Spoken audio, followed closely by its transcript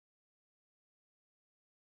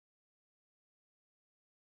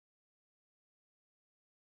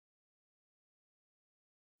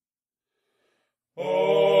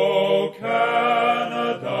O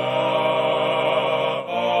Canada,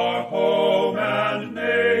 our home and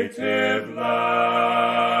native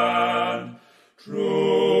land,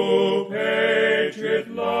 true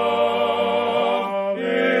patriot love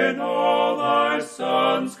in all thy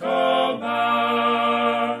sons command.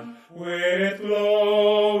 With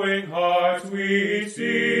glowing hearts we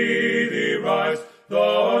see thee rise,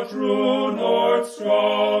 the true North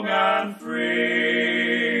strong and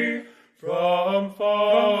free. From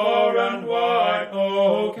far and wide,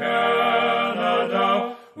 O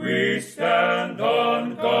Canada, we stand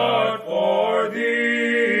on guard for thee.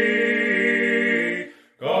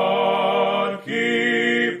 God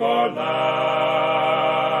keep our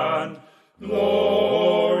land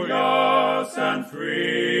glorious and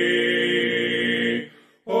free.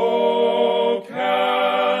 O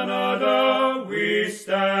Canada, we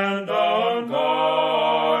stand on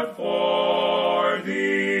guard for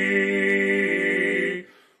thee.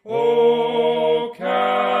 O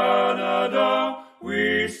Canada,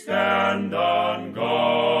 we stand on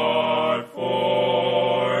guard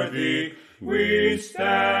for thee. We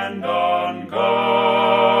stand on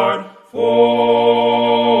guard for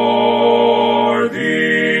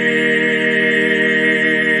thee.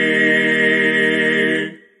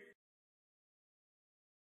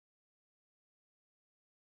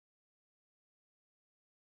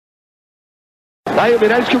 Aí o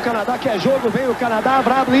Mirelles que o Canadá quer jogo, vem o Canadá,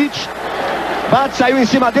 Vrablich, bate, saiu em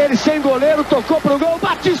cima dele, sem goleiro, tocou pro gol,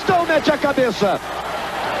 Batistão mete a cabeça,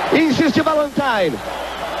 insiste Valentine,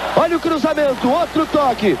 olha o cruzamento, outro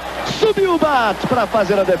toque, subiu o Bat para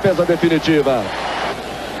fazer a defesa definitiva.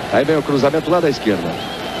 Aí vem o cruzamento lá da esquerda.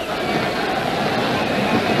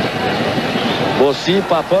 Bossi,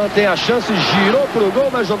 Papin tem a chance, girou pro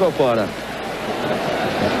gol, mas jogou fora.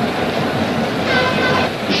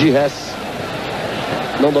 Gires.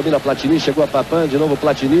 Não domina Platini, chegou a Papin, de novo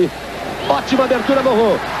Platini. Ótima abertura,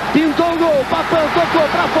 Morro. Pintou o gol, Papin tocou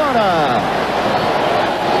pra fora.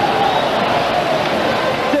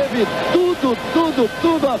 Teve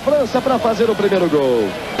tudo a França para fazer o primeiro gol.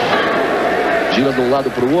 Gira de um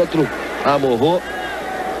lado para o outro, Amorro.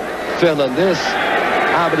 Fernandes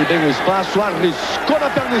abre bem o espaço, arriscou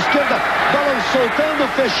na perna esquerda, bola soltando,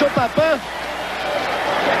 fechou Papin.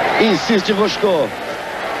 Insiste Roscoe.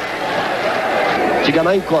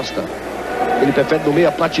 Tiganá encosta. Ele prefere no meio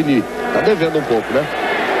a Platini. Tá devendo um pouco, né?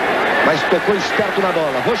 Mas tocou esperto na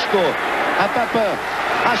bola. Roscoe. A Papin.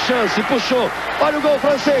 A chance. Puxou. Olha o gol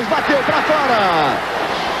francês. Bateu pra fora.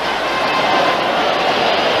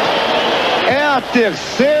 É a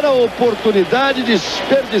terceira oportunidade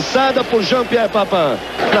desperdiçada por Jean-Pierre Papin.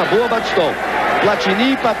 Na boa, Batistão.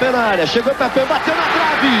 Platini e Papin na área. Chegou Papin. Bateu na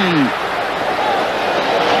trave.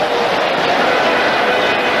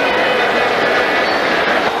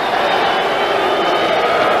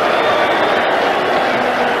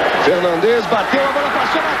 Fernandes bateu, a bola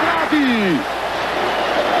passou na trave.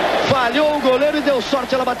 Falhou o goleiro e deu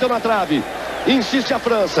sorte, ela bateu na trave. Insiste a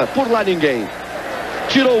França, por lá ninguém.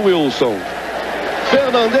 Tirou o Wilson.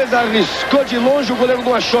 Fernandes arriscou de longe, o goleiro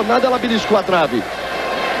não achou nada, ela beliscou a trave.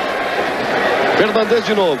 Fernandes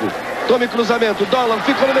de novo. Tome cruzamento, Dolan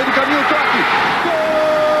ficou no meio do caminho, toque.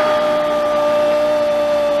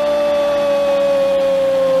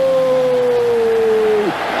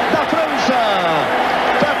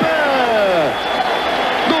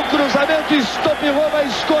 Stopirou vai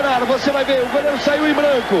escorar, você vai ver, o goleiro saiu em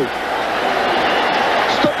branco.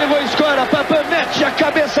 Stopirou escora, Papin mete a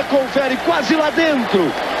cabeça, confere, quase lá dentro,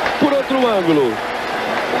 por outro ângulo.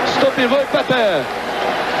 Stopirou e Papin.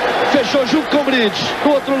 Fechou junto com o Bridge,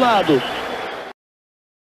 do outro lado.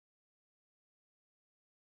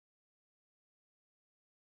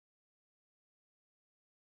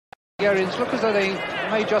 Hungarians look as though they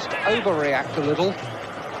may just overreact a little.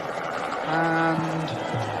 And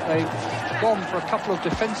they've gone for a couple of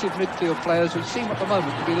defensive midfield players who seem at the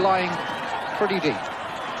moment to be lying pretty deep.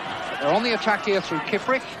 They're on the attack here through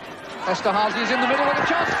Kiprick. Esterhazy is in the middle with a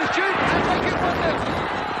chance to shoot. They'll take it from him.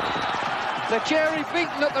 Lecheri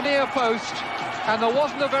beaten at the near post, and there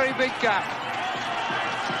wasn't a very big gap.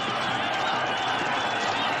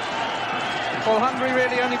 Well, Hungary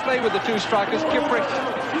really only play with the two strikers, Kiprick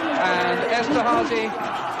and Esterhazy,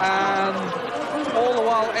 and all the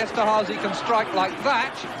while Esterhazy can strike like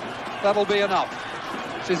that, that'll be enough.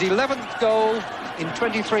 It's his 11th goal in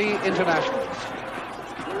 23 internationals.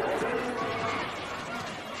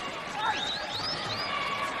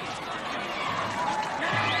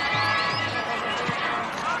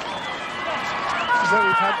 So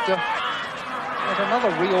we've had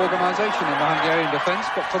another reorganisation in the Hungarian defence,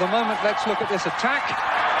 but for the moment let's look at this attack,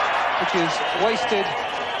 which is wasted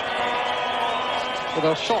with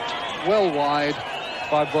a shot well wide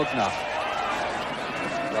by Bugner.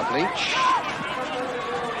 Leach.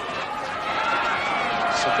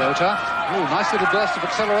 Sagota. Oh, nice little burst of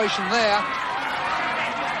acceleration there.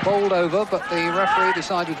 Bowled over, but the referee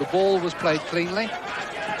decided the ball was played cleanly.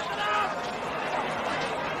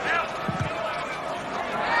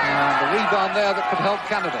 And the rebound there that could help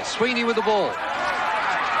Canada. Sweeney with the ball.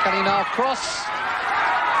 Can he now cross?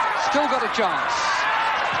 Still got a chance.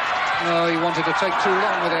 No, he wanted to take too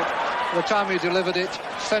long with it. By the time he delivered it,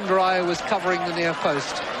 Senderai was covering the near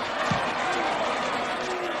post.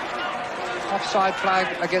 Offside flag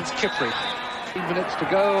against Kipri. 3 minutes to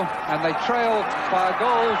go, and they trail by a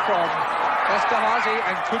goal from Esterhazy,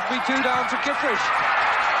 and could be 2 down to Kiprich.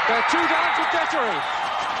 They're 2 down to Dettery.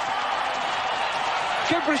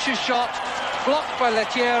 Kiprich's shot blocked by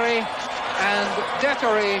Lettieri, and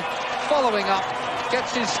Dettery, following up,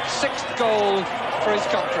 gets his 6th goal for his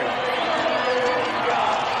country.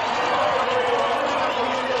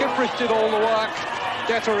 Kiprich did all the work.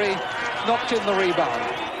 Dettery knocked in the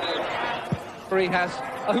rebound. He has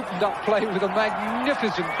opened up play with a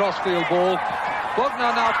magnificent crossfield ball.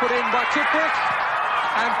 Bugner now put in by Kiprich,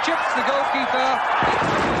 and chips the goalkeeper.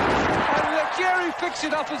 And Lettieri picks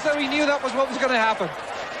it up as though he knew that was what was going to happen.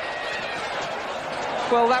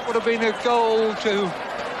 Well, that would have been a goal to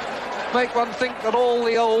make one think that all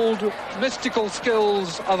the old mystical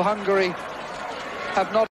skills of Hungary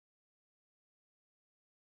have not.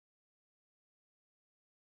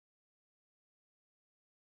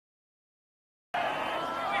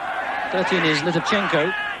 "13 is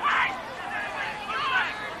Litopchenko.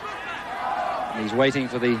 He's waiting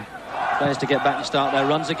for the players to get back and start their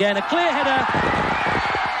runs again. A clear header.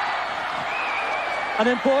 An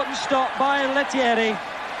important stop by Lettieri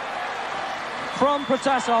from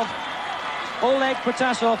Protasov. Oleg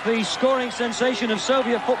Protasov, the scoring sensation of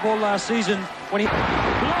Soviet football last season, when he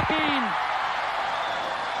blocking.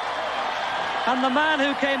 And the man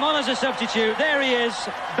who came on as a substitute, there he is,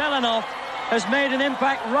 Belanov, has made an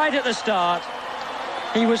impact right at the start.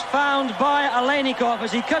 He was found by Aleynikov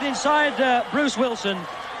as he cut inside Bruce Wilson,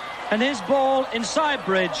 and his ball inside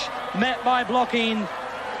bridge met by blocking,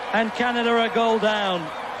 and Canada a goal down.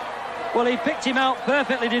 Well, he picked him out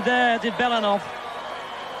perfectly, did Belanov.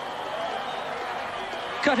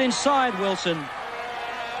 Cut inside Wilson,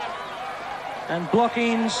 and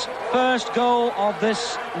blocking's first goal of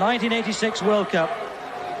this 1986 World Cup.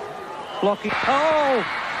 Blocking. Oh!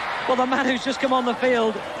 Well, the man who's just come on the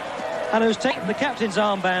field and who's taken the captain's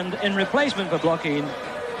armband in replacement for blocking,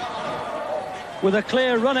 with a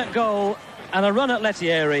clear run at goal and a run at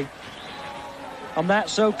Lettieri. And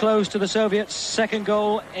that's so close to the Soviets' second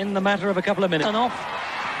goal in the matter of a couple of minutes. And off.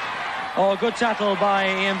 Oh, good tackle by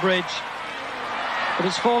Ian Bridge. But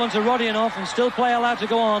it's fallen to Rodionov, and still play allowed to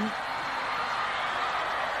go on.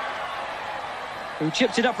 Who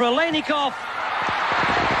chipped it up for Aleynikov.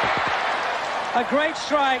 A great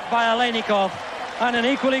strike by Aleynikov, and an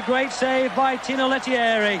equally great save by Tino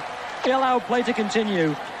Lettieri. He allowed play to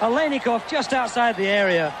continue. Aleynikov just outside the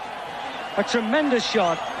area. A tremendous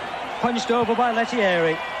shot, punched over by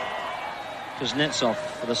Lettieri. Kuznetsov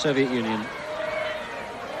for the Soviet Union.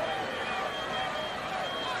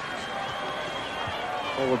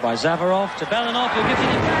 Forward by Zavarov to Belanov, who gifted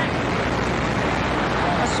it back.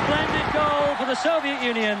 A splendid goal for the Soviet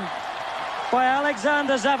Union by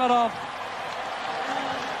Alexander Zavarov.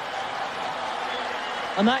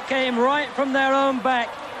 And that came right from their own back.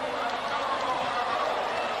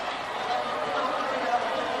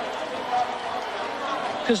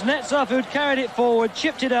 Kuznetsov, who'd carried it forward,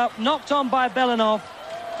 chipped it up, knocked on by Belanov.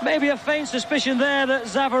 Maybe a faint suspicion there that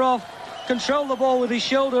Zavarov controlled the ball with his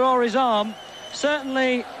shoulder or his arm.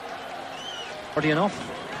 Certainly. Rodionov.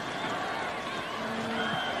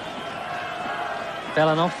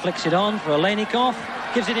 Belanov flicks it on for Aleynikov.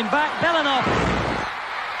 Gives it him back. Belanov.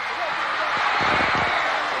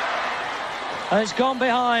 And it's gone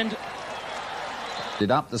behind.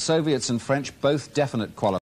 The Soviets and French both definite qualifiers.